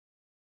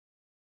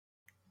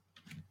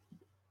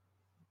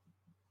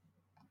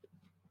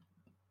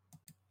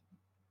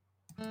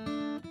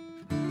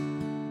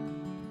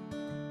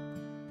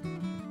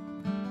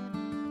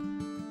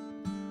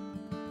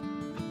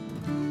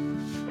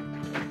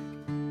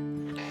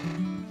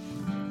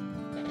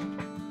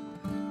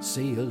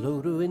Say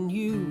hello to a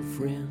new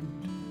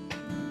friend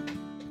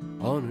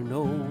on an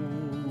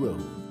old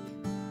road.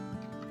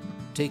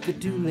 Take a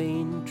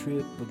two-lane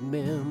trip of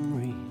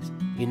memories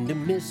into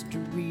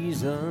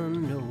mysteries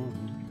unknown.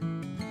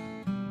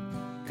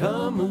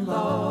 Come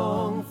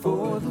along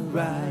for the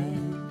ride.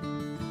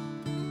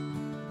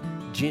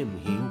 Jim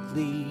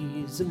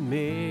Hinckley's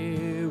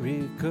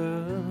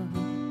America.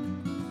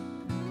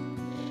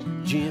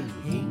 Jim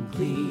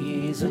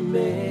Hinckley's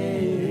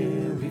America.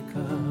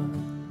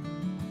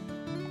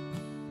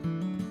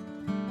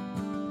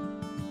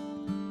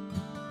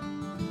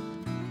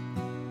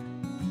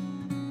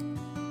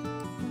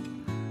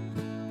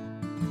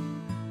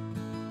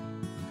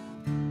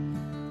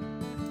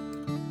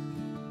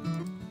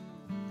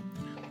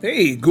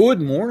 Hey,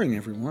 good morning,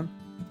 everyone.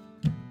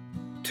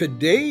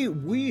 Today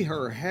we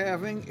are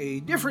having a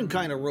different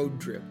kind of road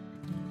trip,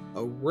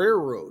 a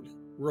railroad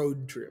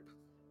road trip.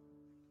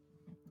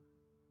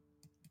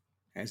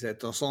 As that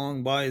the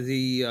song by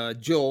the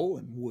Joe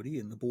and Woody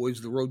and the boys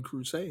of the Road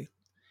Crew say.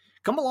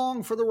 Come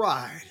along for the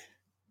ride.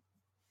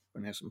 We're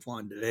going to have some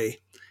fun today.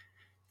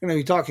 We're going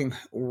to be talking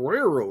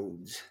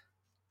railroads,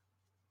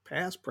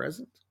 past,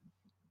 present,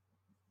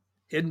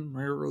 hidden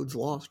railroads,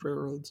 lost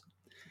railroads.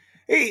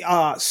 Hey,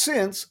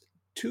 since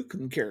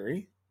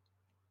Tucumcari,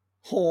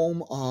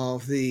 home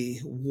of the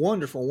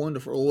wonderful,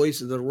 wonderful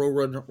oasis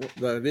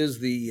that is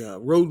the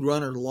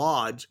Roadrunner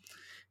Lodge,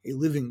 a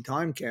living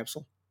time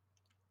capsule.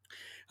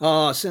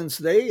 Since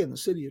they and the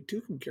city of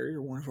Tucumcari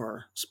are one of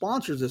our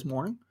sponsors this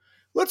morning,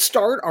 let's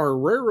start our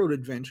railroad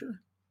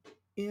adventure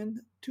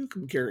in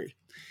Tucumcari.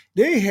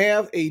 They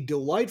have a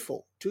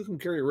delightful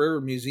Tucumcari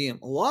Railroad Museum.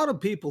 A lot of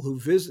people who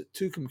visit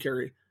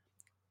Tucumcari,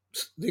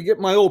 they get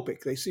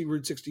myopic. They see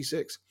Route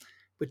 66.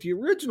 But the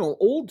original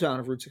old town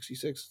of Route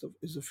 66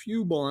 is a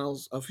few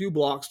blocks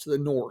to the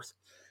north.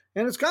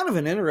 And it's kind of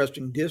an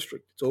interesting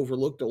district. It's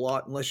overlooked a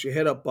lot unless you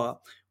head up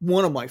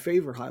one of my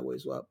favorite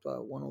highways, up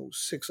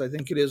 106, I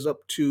think it is,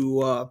 up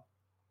to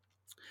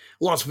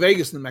Las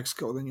Vegas, New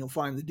Mexico. Then you'll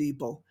find the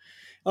depot.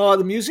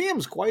 The museum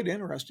is quite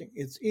interesting.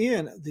 It's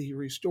in the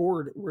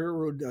restored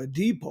railroad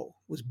depot.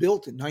 It was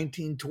built in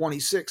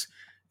 1926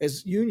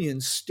 as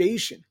Union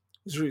Station.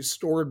 It was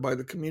restored by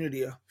the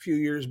community a few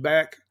years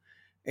back.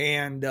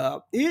 And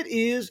it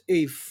is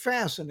a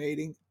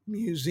fascinating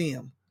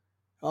museum.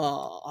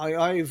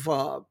 I've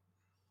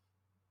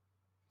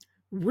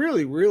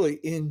really, really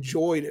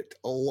enjoyed it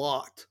a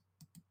lot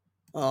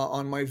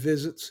on my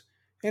visits.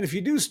 And if you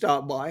do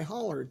stop by,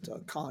 holler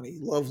at Connie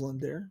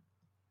Loveland there.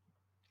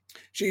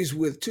 She's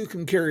with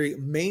Tucumcari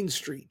Main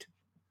Street.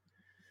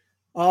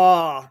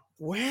 Well,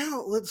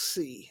 let's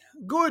see.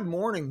 Good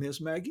morning,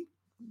 Miss Maggie.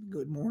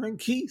 Good morning,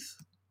 Keith.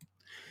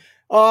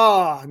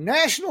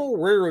 National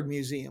Railroad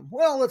Museum.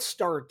 Well, let's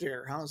start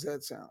there. How's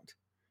that sound?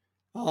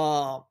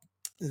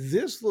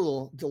 This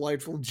little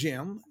delightful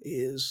gem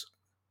is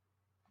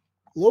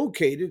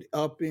located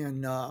up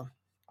in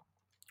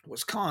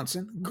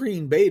Wisconsin,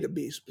 Green Bay to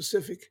be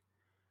specific.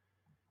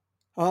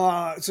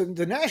 So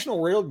the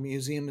National Railroad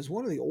Museum is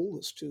one of the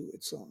oldest too.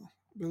 It's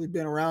really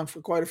been around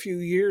for quite a few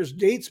years.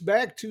 Dates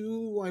back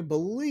to, I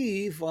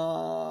believe,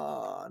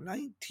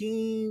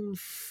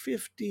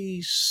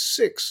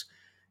 1956.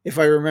 If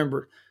I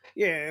remember.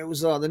 Yeah, it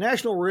was the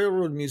National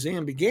Railroad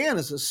Museum began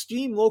as a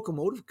steam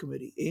locomotive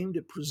committee aimed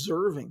at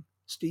preserving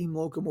steam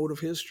locomotive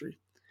history.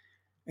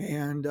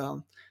 And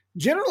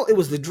it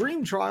was the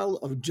dream child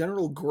of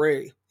General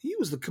Gray. He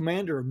was the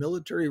commander of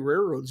military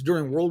railroads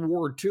during World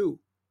War II.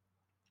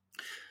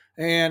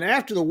 And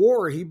after the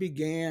war, he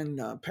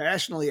began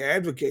passionately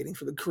advocating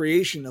for the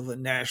creation of a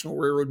National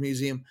Railroad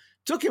Museum.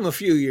 Took him a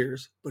few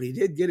years, but he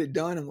did get it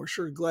done, and we're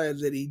sure glad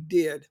that he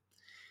did.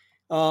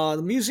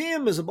 The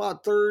museum is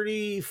about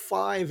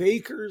 35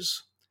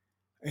 acres,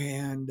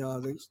 and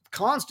they're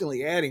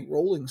constantly adding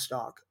rolling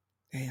stock.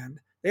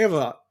 And they have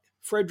a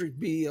Frederick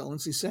B.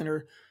 Lindsay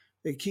Center.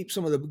 They keep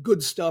some of the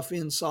good stuff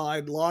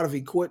inside, a lot of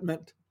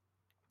equipment.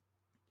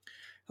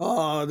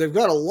 They've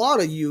got a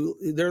lot of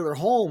they're their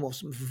home of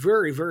some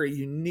very, very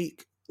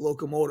unique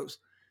locomotives,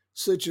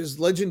 such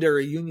as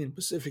legendary Union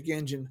Pacific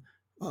engine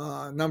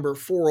number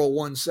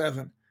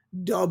 4017,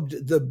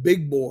 dubbed the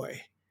Big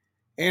Boy.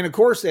 And of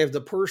course, they have the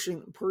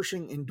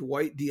Pershing and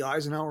Dwight D.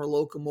 Eisenhower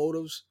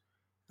locomotives.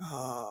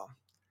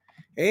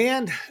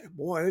 And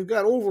boy, they've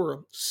got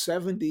over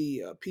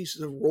 70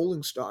 pieces of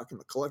rolling stock in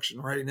the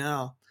collection right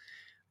now.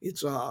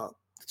 It's a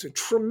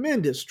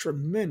tremendous,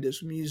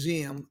 tremendous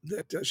museum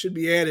that should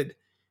be added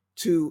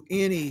to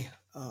any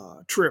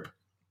trip.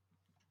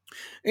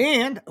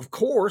 And of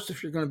course,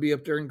 if you're going to be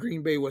up there in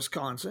Green Bay,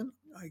 Wisconsin,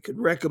 I could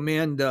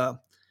recommend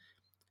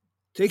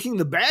taking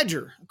the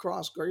Badger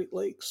across Great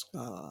Lakes,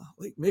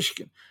 Lake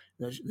Michigan.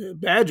 The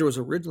Badger was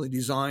originally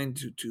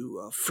designed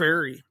to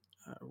ferry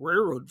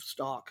railroad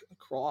stock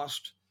across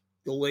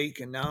the lake,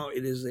 and now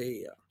it is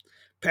a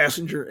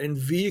passenger and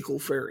vehicle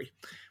ferry.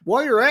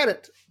 While you're at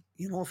it,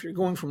 if you're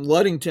going from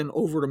Ludington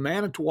over to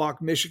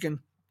Manitowoc, Michigan,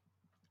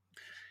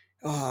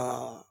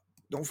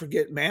 don't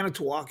forget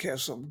Manitowoc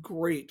has some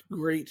great,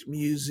 great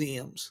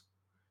museums.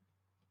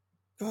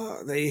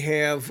 They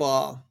have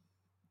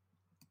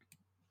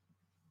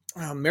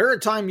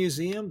Maritime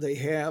Museum. They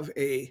have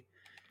a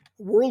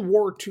World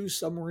War II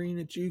submarine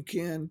that you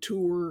can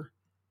tour.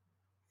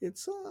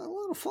 It's a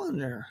lot of fun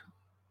there,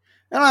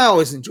 and I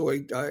always enjoy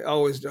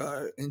the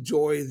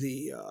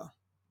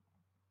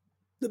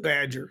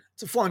Badger.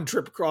 It's a fun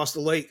trip across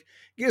the lake.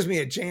 Gives me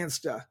a chance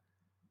to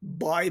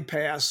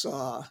bypass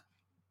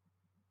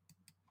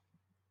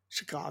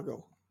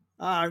Chicago.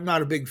 I'm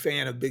not a big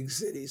fan of big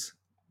cities.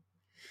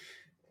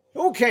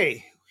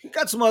 Okay, we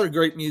got some other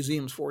great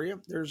museums for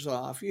you. There's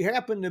if you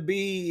happen to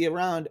be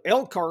around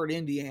Elkhart,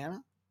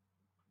 Indiana,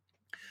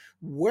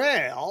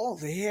 well,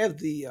 they have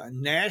the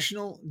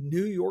National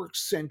New York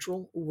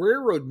Central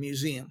Railroad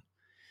Museum,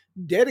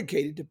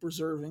 dedicated to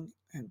preserving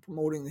and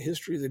promoting the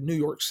history of the New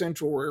York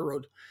Central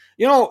Railroad.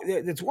 You know,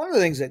 it's one of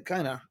the things that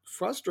kind of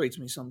frustrates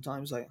me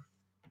sometimes.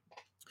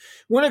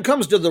 When it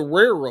comes to the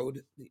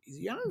railroad, the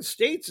United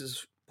States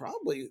is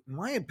probably, in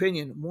my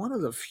opinion, one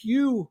of the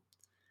few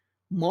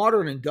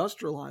modern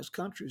industrialized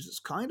countries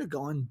that's kind of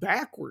gone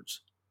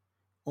backwards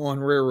on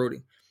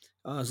railroading.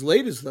 As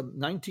late as the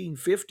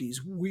 1950s,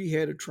 we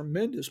had a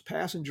tremendous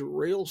passenger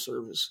rail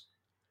service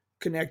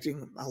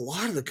connecting a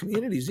lot of the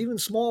communities, even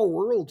small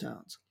rural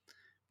towns.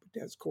 But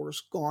that's, of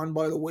course, gone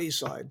by the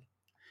wayside.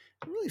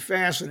 It really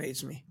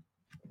fascinates me.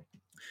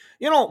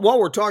 You know, while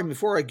we're talking,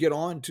 before I get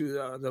on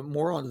to the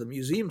more onto the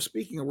museum,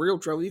 speaking of rail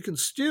travel, you can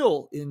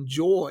still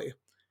enjoy,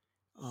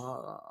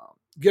 uh,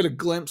 get a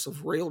glimpse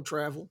of rail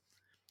travel.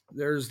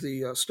 There's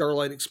the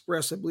Starlight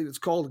Express, I believe it's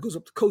called. It goes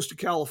up the coast of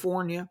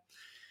California.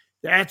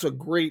 That's a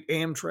great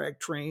Amtrak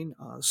train.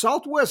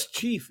 Southwest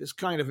Chief is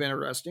kind of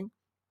interesting.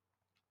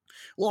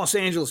 Los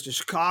Angeles to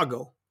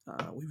Chicago.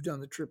 We've done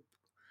the trip,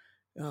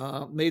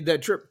 made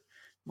that trip.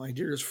 My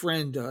dearest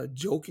friend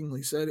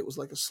jokingly said it was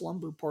like a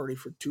slumber party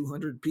for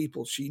 200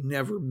 people she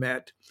never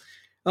met.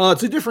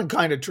 It's a different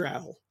kind of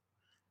travel,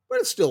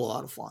 but it's still a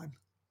lot of fun.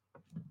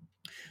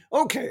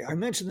 Okay, I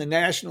mentioned the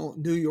National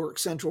New York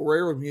Central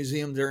Railroad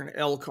Museum there in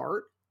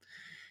Elkhart.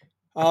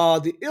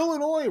 The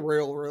Illinois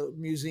Railroad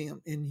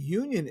Museum in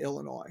Union,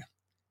 Illinois.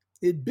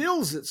 It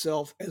bills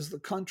itself as the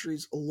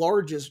country's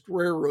largest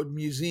railroad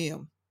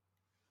museum,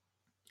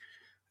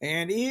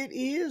 and it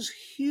is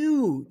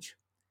huge.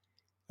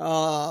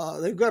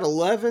 They've got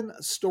 11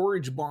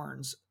 storage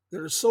barns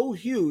that are so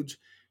huge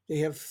they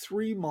have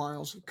 3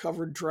 miles of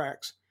covered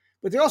tracks.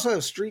 But they also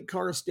have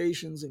streetcar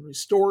stations and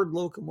restored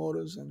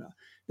locomotives, and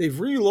they've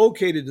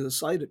relocated to the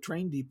site a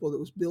train depot that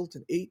was built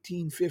in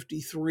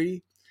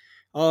 1853.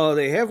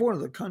 They have one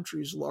of the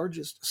country's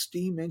largest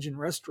steam engine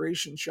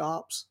restoration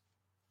shops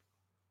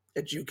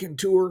that you can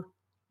tour.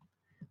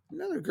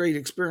 Another great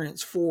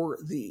experience for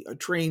the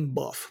train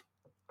buff.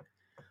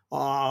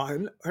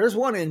 There's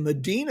one in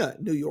Medina,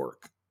 New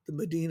York, the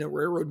Medina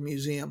Railroad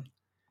Museum.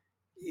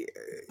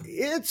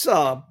 It's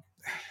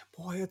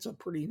it's a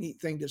pretty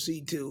neat thing to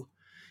see too.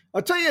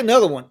 I'll tell you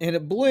another one, and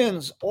it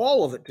blends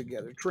all of it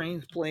together: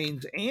 trains,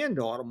 planes, and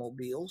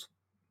automobiles.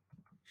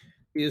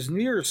 Is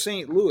near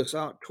St. Louis,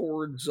 out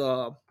towards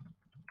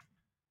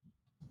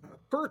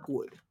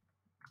Kirkwood,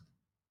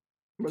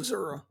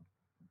 Missouri.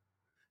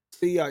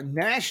 The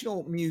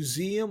National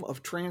Museum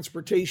of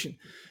Transportation.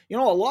 You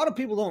know, a lot of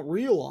people don't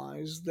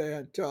realize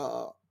that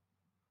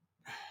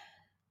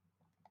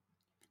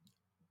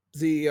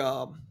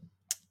the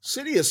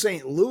city of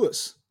St.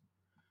 Louis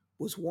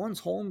was once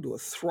home to a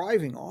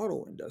thriving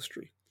auto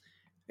industry.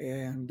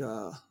 And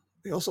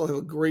they also have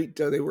a great,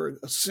 they were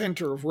a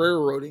center of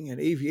railroading and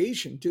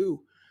aviation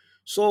too.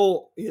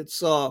 So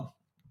it's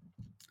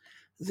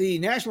the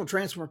National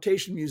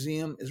Transportation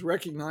Museum is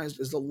recognized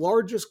as the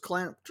largest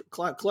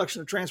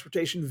collection of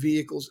transportation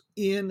vehicles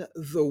in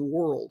the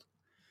world.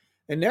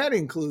 And that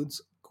includes,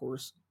 of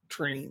course,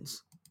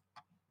 trains.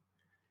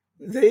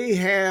 They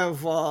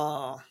have,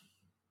 oh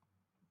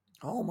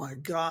my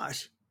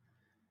gosh,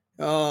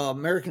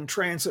 American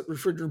Transit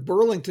Refrigerator,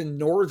 Burlington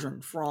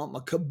Northern from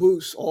a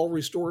caboose, all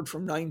restored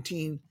from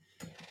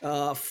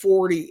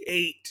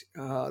 1948.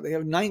 They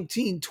have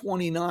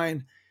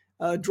 1929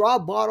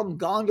 drop bottom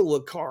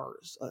gondola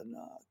cars, and,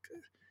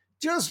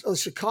 just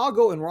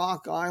Chicago and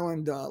Rock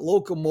Island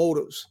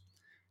locomotives,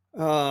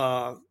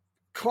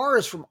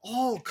 cars from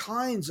all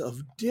kinds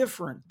of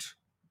different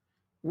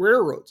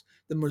railroads: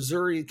 the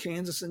Missouri,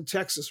 Kansas, and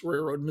Texas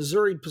Railroad,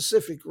 Missouri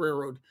Pacific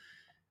Railroad,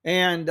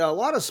 and a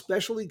lot of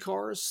specialty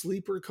cars,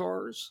 sleeper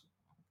cars.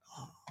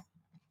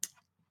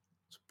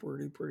 It's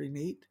pretty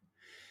neat.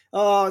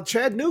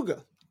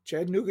 Chattanooga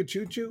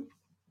Choo Choo.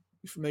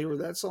 You familiar with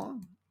that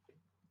song?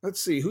 Let's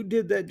see, who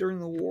did that during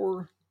the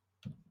war?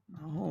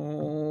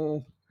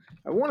 Oh,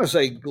 I want to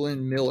say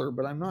Glenn Miller,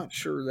 but I'm not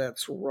sure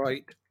that's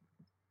right.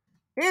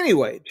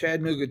 Anyway,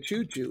 Chattanooga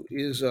Choo Choo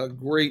is a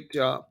great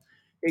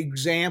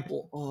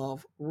example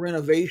of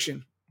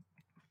renovation.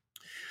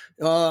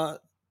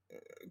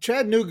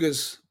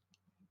 Chattanooga's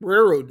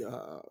railroad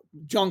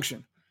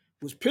junction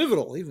was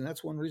pivotal. Even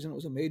that's one reason it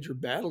was a major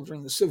battle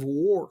during the Civil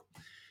War.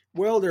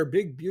 Well, their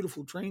big,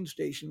 beautiful train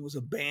station was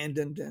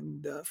abandoned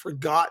and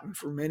forgotten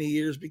for many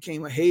years,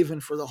 became a haven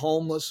for the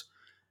homeless,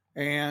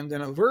 and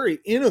in a very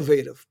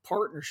innovative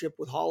partnership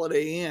with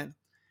Holiday Inn,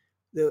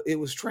 it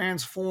was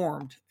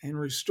transformed and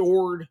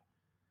restored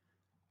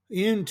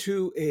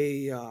into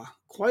a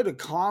quite a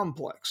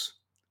complex.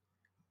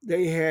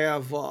 They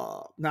have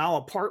now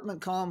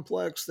apartment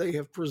complex. They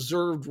have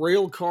preserved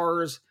rail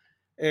cars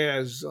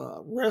as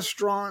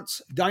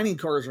restaurants. Dining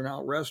cars are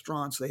now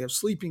restaurants. They have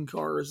sleeping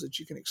cars that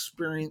you can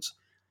experience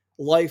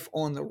life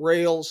on the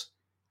rails.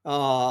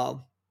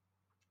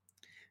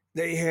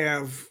 They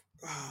have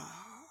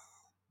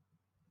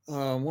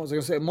what was I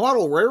going to say? A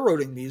model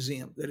railroading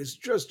museum that is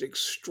just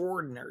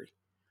extraordinary.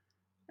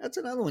 That's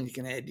another one you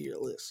can add to your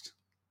list.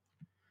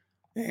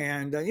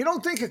 And you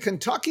don't think of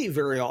Kentucky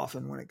very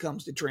often when it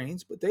comes to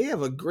trains, but they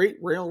have a great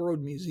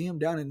railroad museum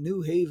down in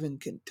New Haven,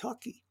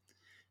 Kentucky.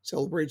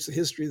 Celebrates the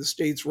history of the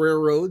state's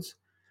railroads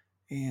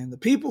and the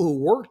people who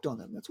worked on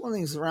them. That's one of the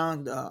things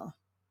around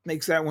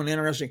makes that one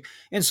interesting.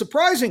 And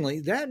surprisingly,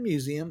 that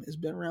museum has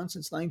been around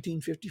since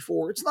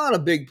 1954. It's not a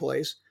big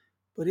place,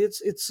 but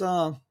it's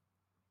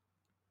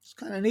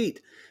kind of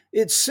neat.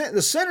 It's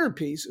the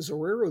centerpiece is a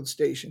railroad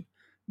station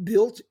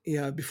built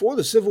before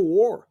the Civil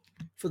War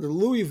for the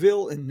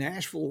Louisville and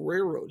Nashville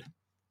Railroad.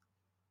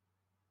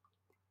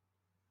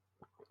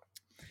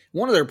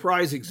 One of their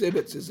prize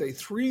exhibits is a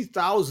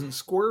 3,000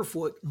 square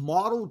foot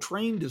model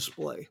train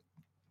display.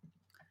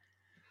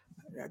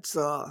 That's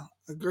a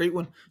great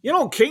one. You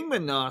know,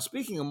 Kingman,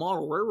 speaking of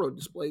model railroad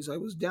displays, I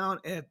was down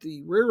at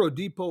the railroad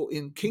depot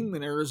in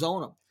Kingman,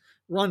 Arizona,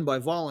 run by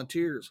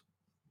volunteers.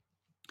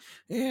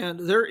 And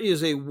there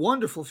is a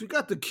wonderful, if you've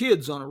got the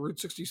kids on a Route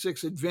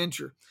 66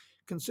 adventure,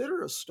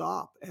 consider a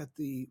stop at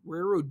the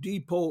railroad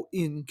depot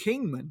in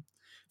Kingman.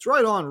 It's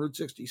right on Route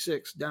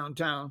 66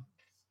 downtown,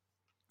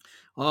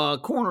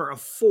 corner of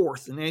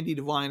 4th and Andy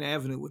Devine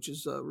Avenue, which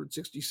is Route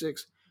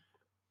 66.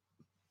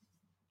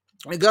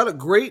 They got a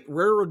great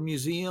railroad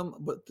museum,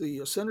 but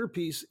the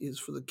centerpiece is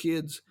for the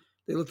kids.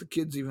 They let the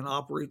kids even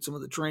operate some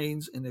of the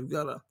trains, and they've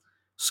got a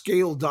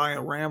scale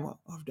diorama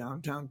of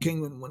downtown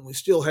Kingman when we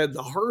still had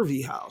the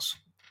Harvey House.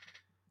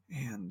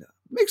 And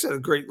makes it a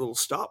great little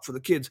stop for the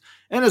kids.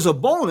 And as a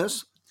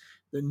bonus,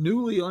 the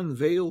newly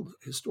unveiled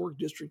Historic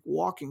District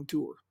walking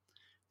tour.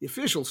 The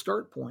official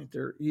start point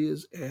there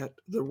is at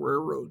the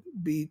railroad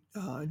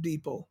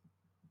depot.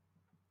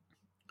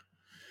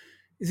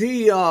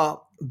 The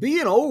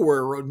B&O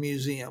Railroad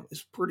Museum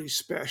is pretty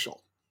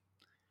special.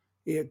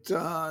 It's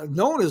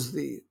known as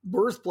the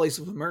birthplace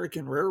of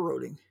American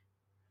railroading.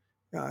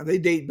 They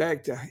date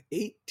back to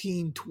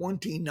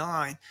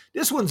 1829.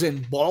 This one's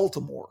in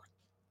Baltimore.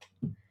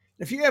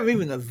 If you have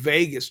even the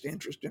vaguest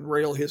interest in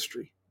rail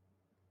history,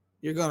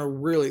 you're going to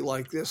really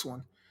like this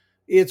one.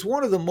 It's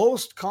one of the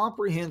most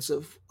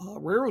comprehensive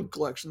railroad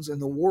collections in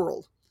the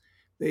world.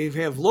 They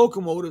have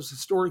locomotives,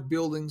 historic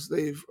buildings.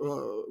 They've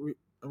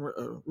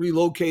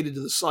relocated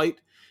to the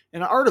site,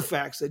 and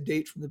artifacts that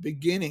date from the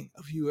beginning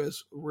of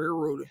U.S.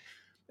 railroading.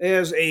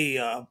 As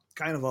a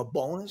kind of a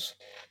bonus,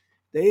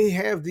 they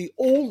have the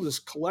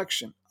oldest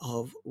collection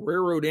of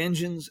railroad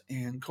engines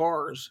and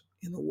cars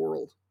in the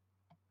world.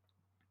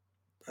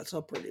 That's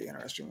a pretty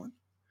interesting one.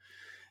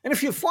 And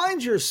if you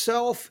find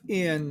yourself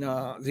in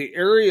the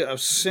area of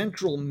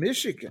central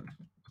Michigan,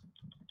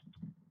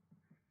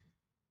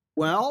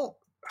 well,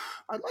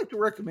 I'd like to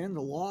recommend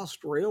the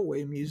Lost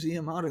Railway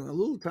Museum out in the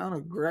little town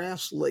of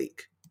Grass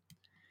Lake.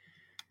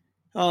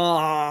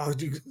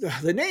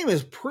 The name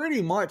is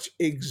pretty much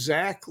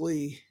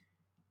exactly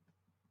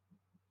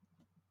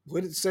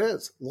what it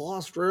says,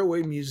 Lost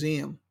Railway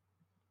Museum.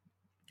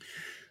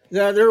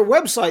 Their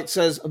website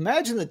says,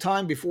 imagine the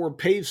time before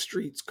paved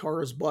streets,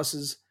 cars,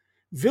 buses,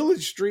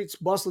 village streets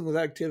bustling with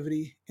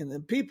activity, and the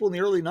people in the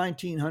early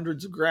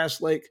 1900s of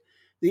Grass Lake.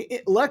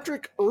 The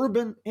electric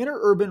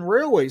interurban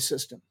railway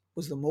system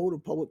was the mode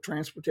of public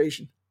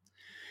transportation.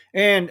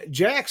 And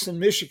Jackson,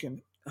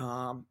 Michigan,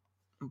 Paul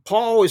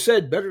always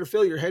said, better to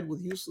fill your head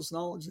with useless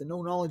knowledge than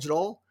no knowledge at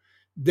all.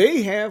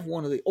 They have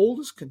one of the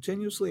oldest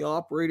continuously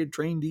operated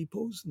train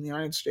depots in the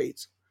United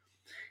States.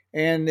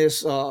 And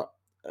this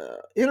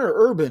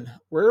interurban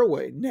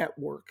railway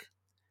network,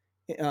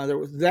 there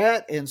was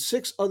that and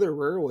 6 other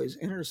railways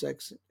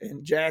intersect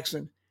in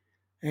Jackson,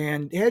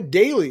 and had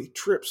daily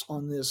trips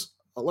on this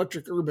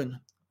electric urban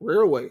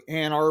railway.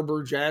 Ann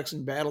Arbor,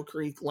 Jackson, Battle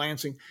Creek,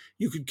 Lansing.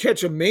 You could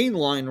catch a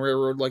mainline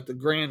railroad like the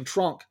Grand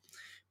Trunk,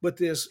 but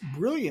this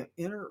brilliant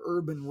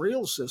interurban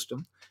rail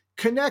system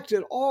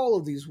connected all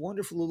of these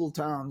wonderful little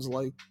towns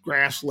like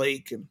Grass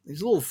Lake and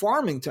these little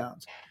farming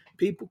towns.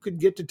 People could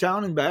get to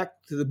town and back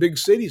to the big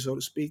city, so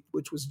to speak,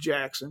 which was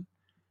Jackson.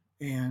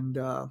 And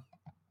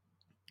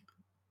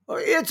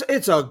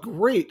it's a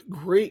great,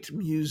 great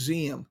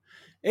museum.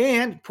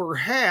 And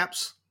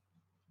perhaps,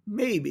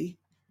 maybe,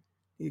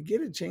 you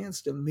get a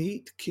chance to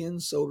meet Ken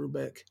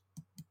Soderbeck.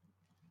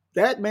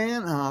 That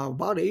man,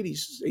 about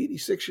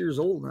 86 years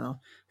old now,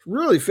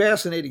 really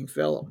fascinating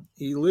fellow.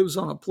 He lives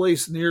on a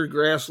place near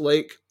Grass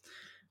Lake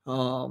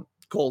called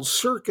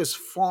Circus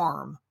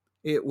Farm.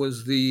 It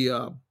was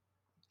the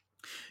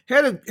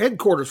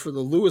headquarters for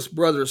the Lewis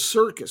Brothers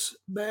Circus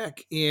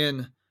back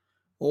in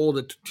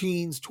the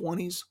teens,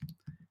 20s.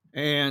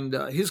 And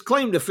his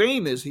claim to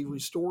fame is he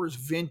restores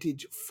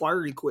vintage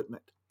fire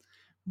equipment.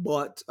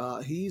 but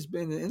he's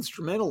been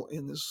instrumental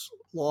in this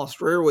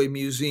Lost Railway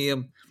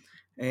Museum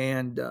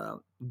and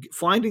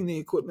finding the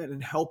equipment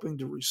and helping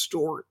to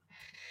restore it.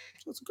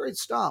 So it's a great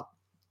stop.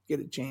 Get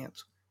a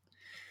chance.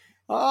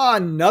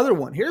 Another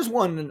one. Here's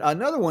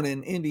another one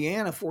in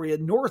Indiana for you.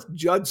 North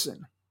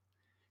Judson,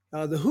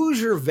 the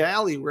Hoosier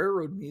Valley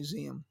Railroad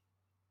Museum.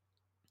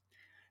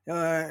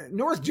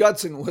 North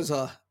Judson was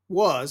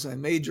a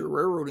major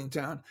railroading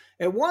town.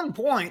 At one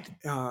point,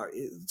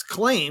 it's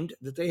claimed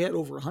that they had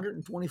over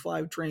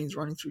 125 trains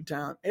running through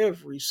town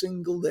every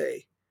single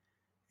day.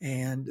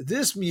 And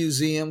this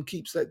museum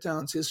keeps that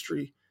town's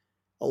history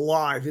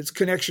alive, its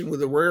connection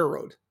with the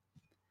railroad.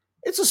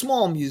 It's a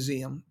small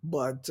museum,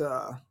 but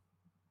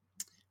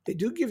they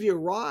do give you a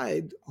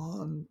ride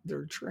on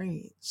their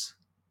trains.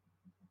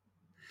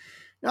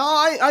 Now,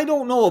 I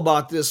don't know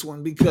about this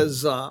one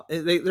because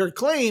their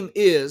claim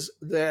is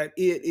that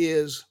it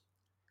is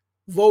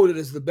voted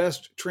as the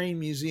best train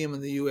museum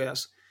in the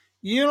U.S.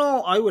 You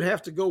know, I would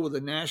have to go with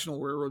the National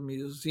Railroad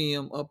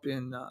Museum up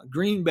in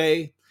Green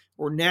Bay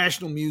or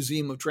National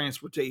Museum of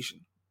Transportation.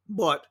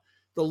 But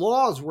the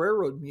Laws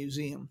Railroad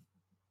Museum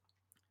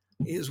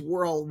is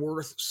well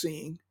worth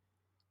seeing.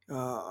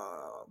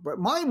 But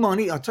my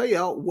money, I'll tell you,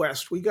 out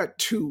west, we got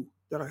two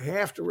that I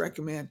have to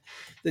recommend.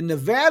 The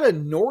Nevada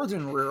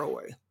Northern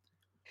Railway.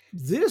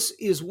 This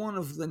is one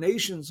of the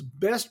nation's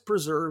best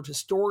preserved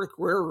historic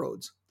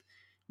railroads.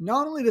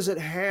 Not only does it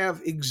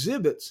have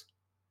exhibits,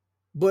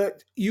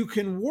 but you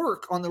can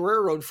work on the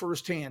railroad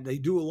firsthand. They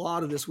do a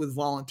lot of this with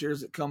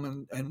volunteers that come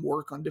in and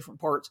work on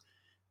different parts.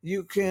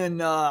 You can,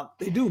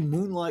 they do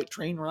moonlight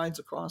train rides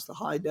across the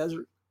high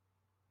desert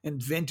and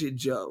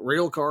vintage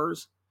rail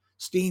cars,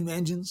 steam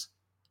engines.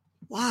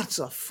 Lots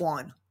of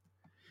fun.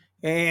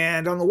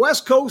 And on the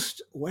West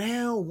Coast,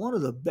 well, one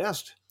of the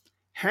best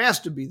has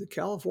to be the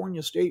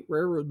California State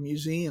Railroad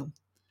Museum.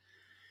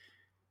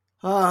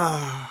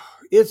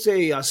 It's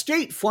a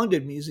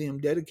state-funded museum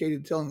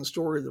dedicated to telling the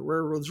story of the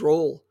railroad's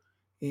role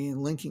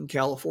in linking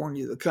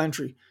California to the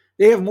country.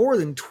 They have more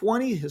than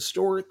 20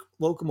 historic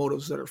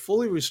locomotives that are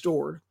fully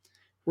restored,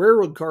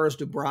 railroad cars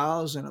to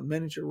browse, and a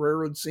miniature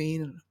railroad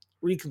scene, and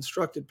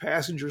reconstructed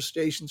passenger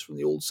stations from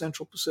the old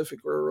Central Pacific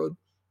Railroad.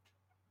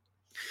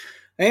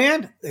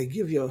 And they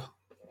give you a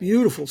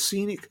beautiful,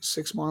 scenic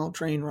 6-mile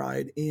train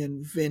ride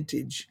in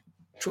vintage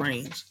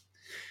trains.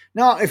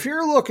 Now, if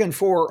you're looking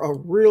for a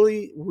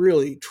really,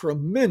 really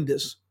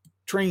tremendous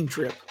train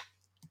trip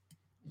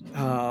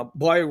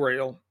by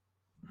rail,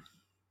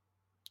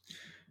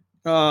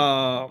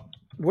 I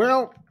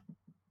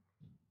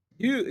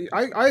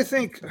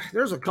think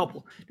there's a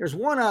couple. There's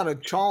one out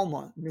of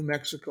Chalma, New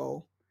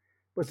Mexico,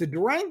 but the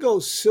Durango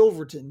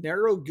Silverton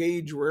Narrow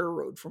Gauge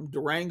Railroad from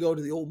Durango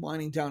to the old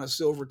mining town of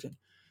Silverton.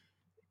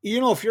 You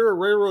know, if you're a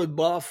railroad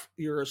buff,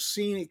 you're a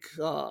scenic,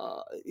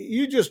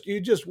 you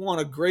just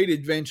want a great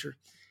adventure.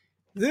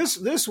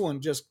 This one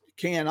just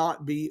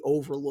cannot be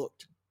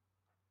overlooked.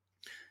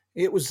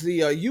 It was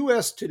the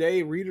U.S.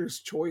 Today Reader's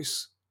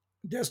Choice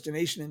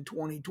destination in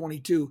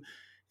 2022.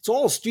 It's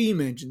all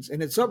steam engines,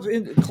 and it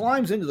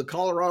climbs into the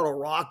Colorado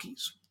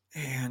Rockies,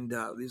 and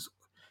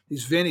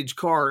these vintage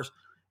cars,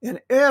 and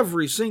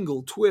every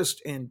single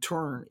twist and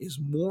turn is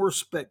more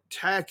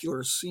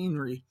spectacular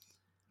scenery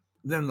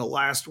than the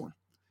last one.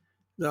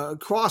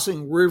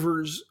 Crossing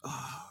rivers,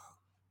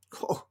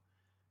 oh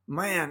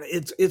man,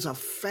 it's a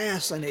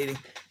fascinating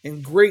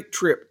and great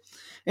trip.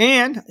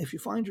 And if you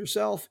find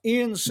yourself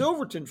in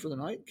Silverton for the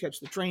night, catch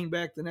the train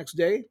back the next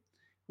day,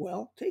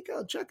 well,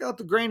 check out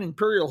the Grand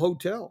Imperial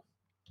Hotel.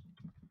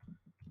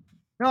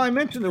 Now, I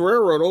mentioned the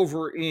railroad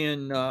over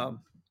in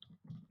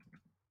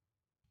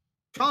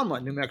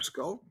Chama, New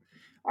Mexico.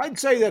 I'd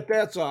say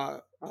that's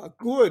a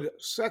good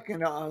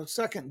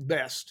second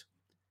best.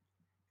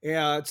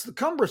 It's the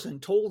Cumberson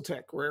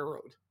Toltec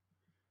Railroad.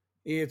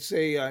 It's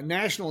a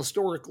National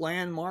Historic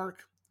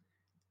Landmark.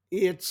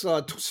 It's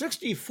a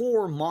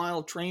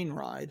 64-mile train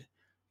ride.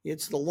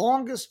 It's the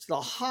longest,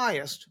 the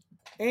highest,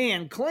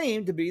 and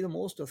claimed to be the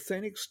most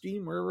authentic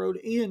steam railroad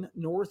in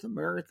North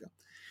America.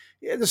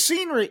 Yeah, the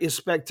scenery is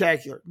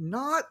spectacular.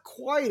 Not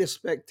quite as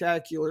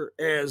spectacular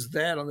as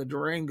that on the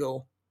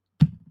Durango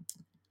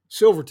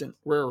Silverton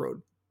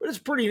Railroad, but it's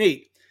pretty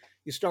neat.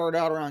 You start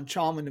out around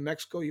Chama, New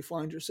Mexico. You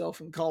find yourself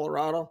in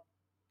Colorado.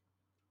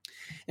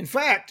 In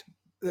fact,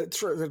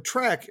 the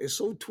track is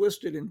so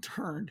twisted and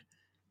turned,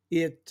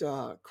 it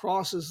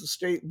crosses the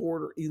state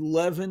border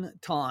 11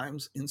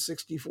 times in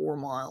 64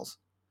 miles.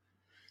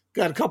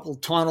 Got a couple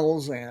of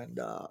tunnels and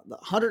the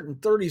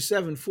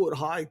 137-foot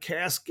high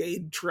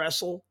Cascade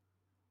Trestle.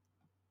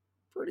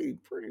 Pretty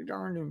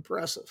darn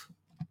impressive.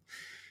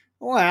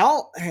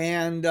 Well,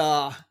 and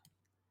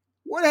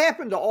what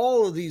happened to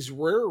all of these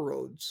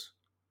railroads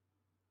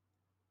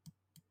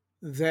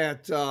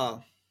that,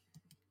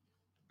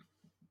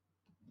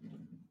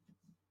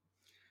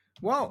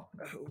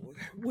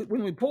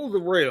 when we pull the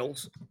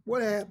rails,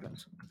 what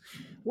happens?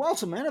 Well,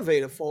 some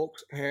innovative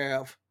folks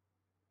have,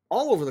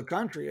 all over the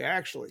country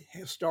actually,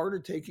 have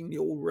started taking the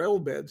old rail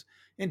beds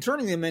and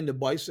turning them into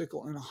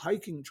bicycle and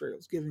hiking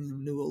trails, giving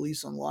them new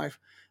lease on life.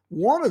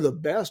 One of the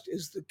best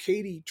is the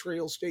Katy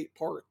Trail State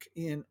Park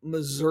in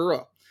Missouri.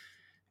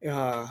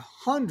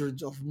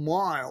 Hundreds of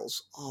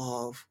miles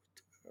of,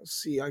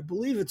 I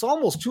believe it's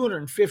almost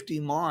 250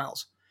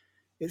 miles.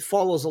 It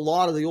follows a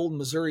lot of the old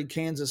Missouri,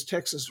 Kansas,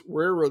 Texas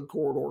railroad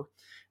corridor.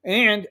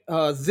 And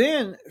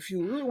then, if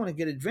you really want to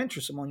get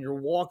adventuresome on your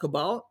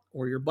walkabout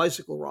or your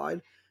bicycle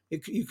ride,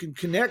 you can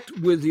connect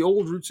with the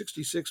old Route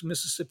 66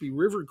 Mississippi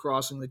River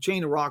crossing, the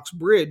Chain of Rocks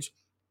Bridge,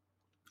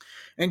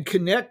 and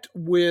connect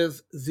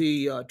with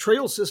the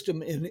trail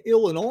system in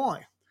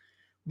Illinois,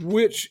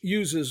 which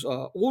uses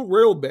old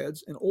rail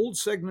beds and old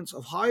segments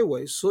of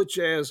highways, such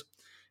as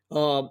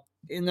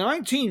in the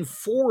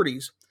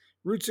 1940s,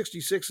 Route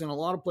 66 in a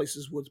lot of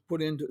places was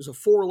put into as a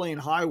 4-lane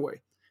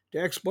highway to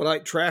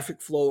expedite traffic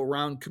flow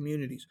around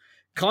communities,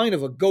 kind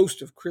of a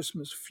ghost of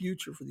Christmas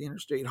future for the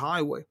interstate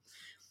highway.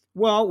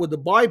 Well, with the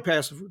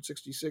bypass of Route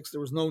 66, there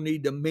was no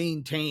need to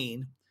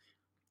maintain,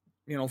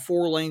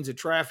 4 lanes of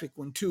traffic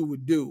when 2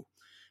 would do.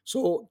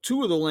 So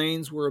 2 of the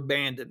lanes were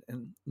abandoned,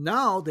 and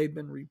now they've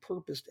been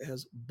repurposed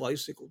as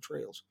bicycle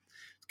trails.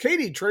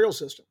 Katy Trail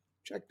System,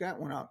 check that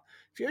one out.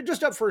 If you're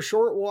just up for a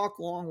short walk,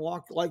 long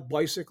walk, like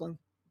bicycling,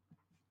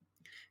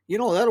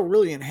 that'll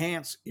really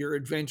enhance your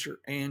adventure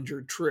and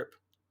your trip.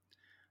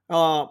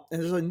 And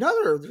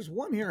there's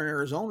one here in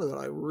Arizona that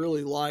I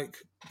really like.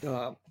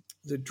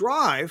 The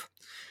drive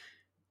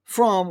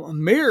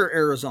from Mare,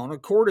 Arizona,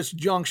 Cordes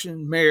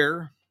Junction,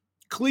 Mare,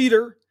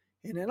 Cleator,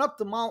 and then up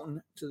the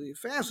mountain to the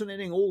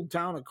fascinating old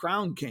town of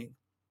Crown King.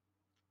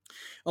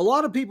 A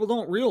lot of people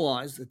don't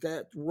realize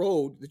that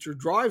road that you're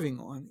driving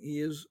on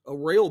is a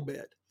rail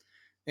bed.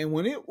 And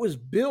when it was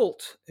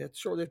built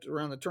shortly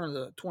around the turn of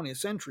the 20th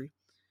century,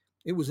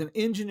 it was an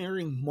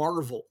engineering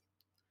marvel.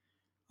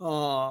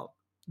 The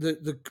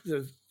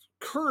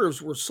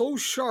curves were so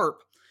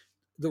sharp,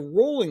 the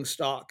rolling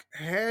stock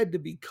had to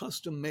be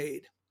custom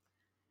made.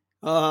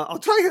 I'll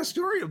tell you a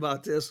story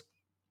about this.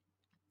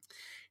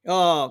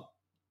 And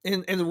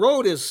the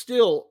road is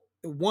still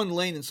 1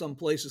 lane in some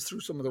places through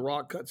some of the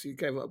rock cuts. You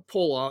kind of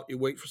pull out, you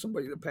wait for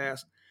somebody to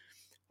pass.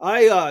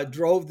 I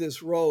drove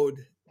this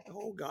road,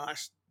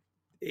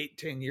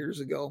 8-10 years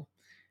ago,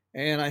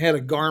 and I had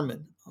a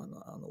Garmin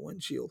on the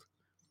windshield.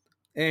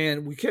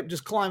 And we kept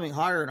just climbing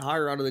higher and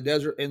higher out of the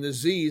desert and the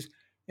Z's.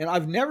 And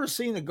I've never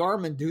seen a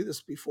Garmin do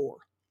this before.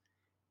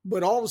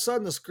 But all of a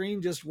sudden, the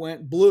screen just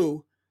went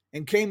blue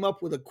and came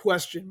up with a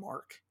question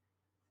mark.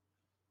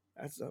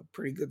 That's a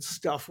pretty good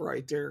stuff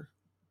right there.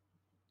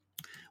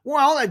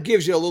 Well, that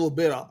gives you a little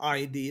bit of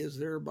ideas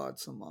there about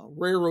some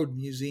railroad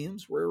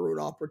museums, railroad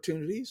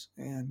opportunities.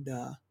 And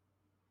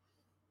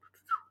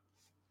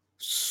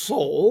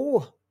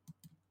so,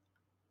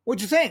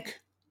 what'd you think?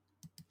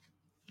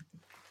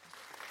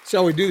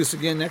 Shall we do this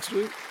again next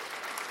week?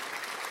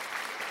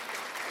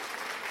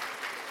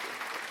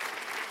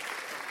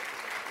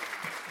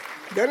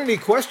 Got any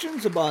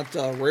questions about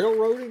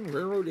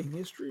railroading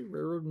history,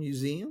 railroad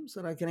museums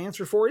that I can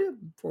answer for you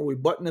before we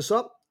button this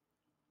up?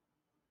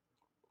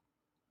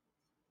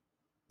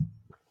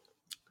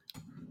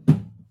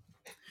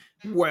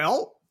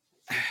 Well,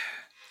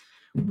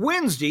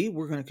 Wednesday,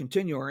 we're going to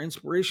continue our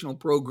inspirational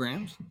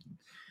programs.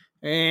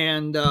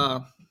 And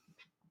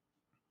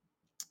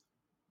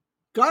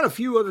got a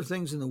few other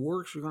things in the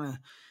works. We're going to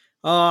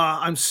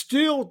I'm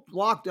still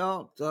locked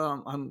out.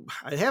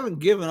 I haven't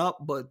given up,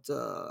 but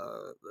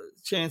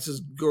chances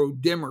grow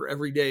dimmer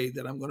every day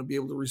that I'm going to be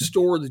able to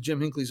restore the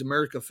Jim Hinckley's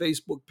America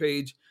Facebook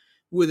page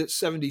with its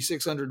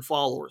 7,600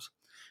 followers.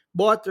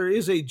 But there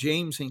is a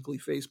James Hinckley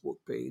Facebook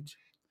page,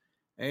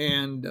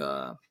 and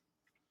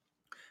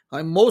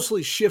I'm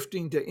mostly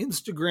shifting to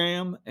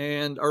Instagram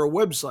and our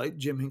website,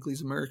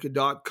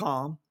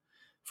 JimHinckleysAmerica.com,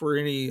 for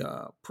any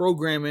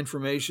program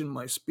information,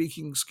 my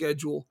speaking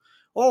schedule,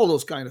 all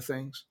those kind of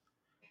things.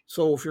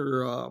 So if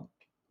you're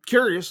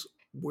curious,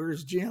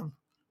 where's Jim?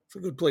 It's a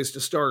good place to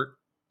start.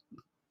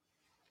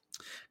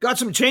 Got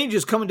some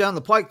changes coming down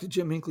the pike to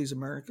Jim Hinckley's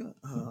America.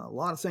 A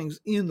lot of things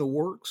in the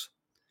works,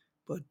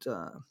 but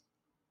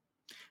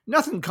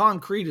nothing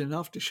concrete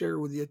enough to share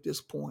with you at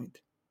this point.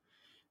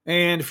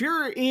 And if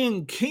you're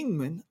in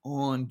Kingman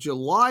on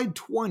July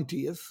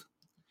 20th,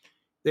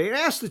 they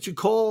ask that you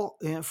call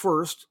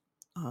first,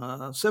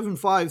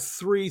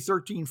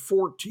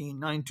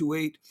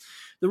 753-1314-928.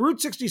 The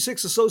Route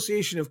 66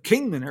 Association of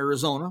Kingman,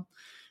 Arizona,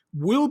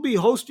 will be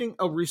hosting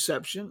a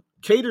reception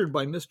catered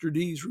by Mr.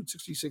 D's Route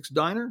 66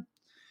 Diner,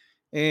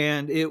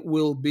 and it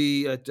will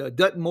be at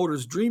Dutton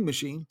Motors Dream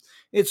Machine.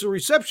 It's a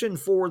reception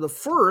for the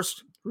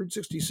first Route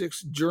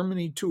 66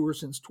 Germany tour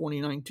since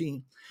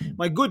 2019.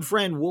 My good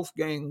friend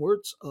Wolfgang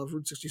Wirtz of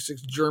Route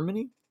 66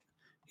 Germany,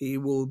 he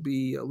will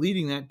be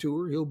leading that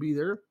tour. He'll be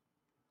there.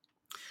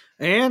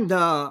 And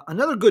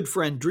another good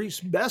friend, Dries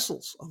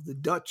Bessels of the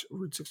Dutch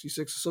Route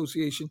 66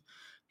 Association,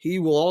 he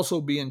will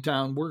also be in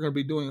town. We're going to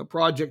be doing a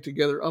project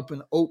together up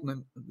in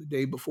Oatman the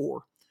day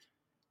before.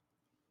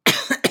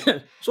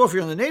 So if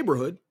you're in the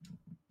neighborhood,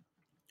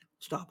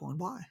 stop on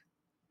by.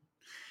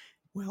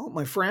 Well,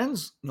 my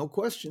friends, no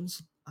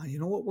questions. You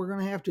know what we're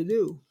going to have to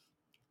do?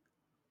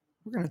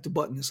 We're going to have to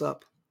button this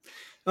up.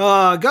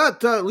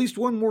 Got at least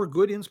one more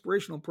good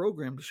inspirational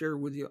program to share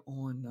with you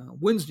on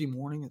Wednesday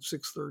morning at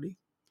 6:30. I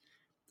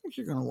think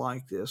you're going to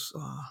like this.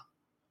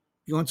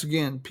 Once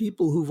again,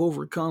 people who've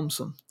overcome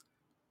some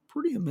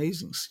pretty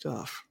amazing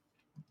stuff.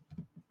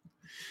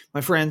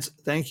 My friends,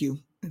 thank you.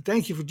 And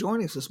thank you for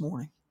joining us this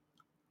morning.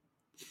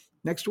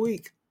 Next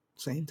week,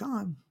 same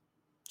time.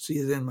 See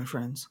you then, my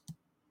friends.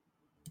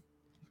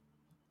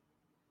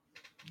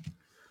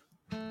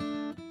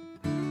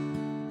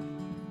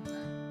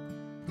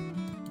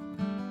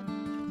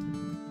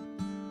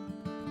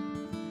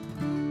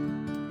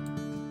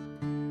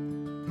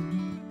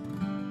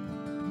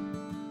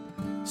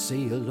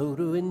 Say hello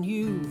to a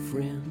new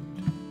friend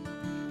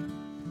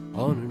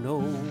on an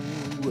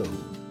old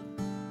road.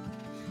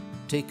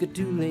 Take a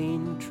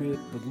 2-lane trip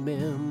of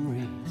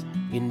memories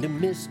into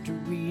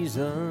mysteries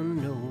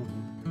unknown.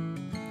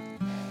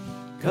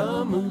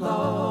 Come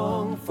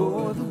along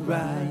for the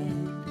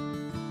ride.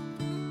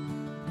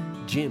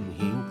 Jim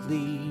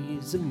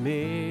Hinckley's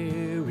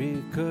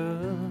America.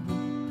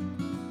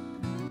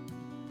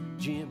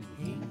 Jim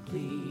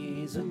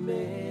Hinckley's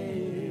America.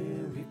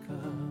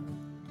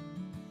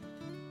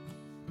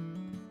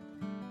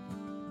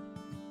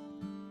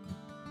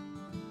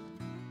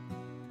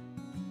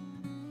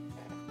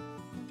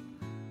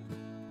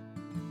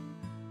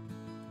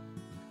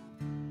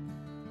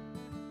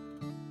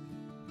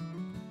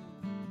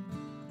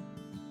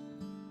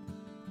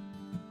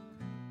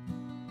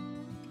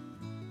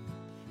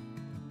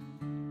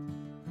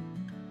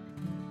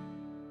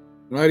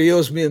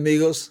 Adios, mi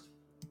amigos.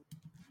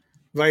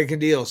 Vaya con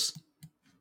Dios.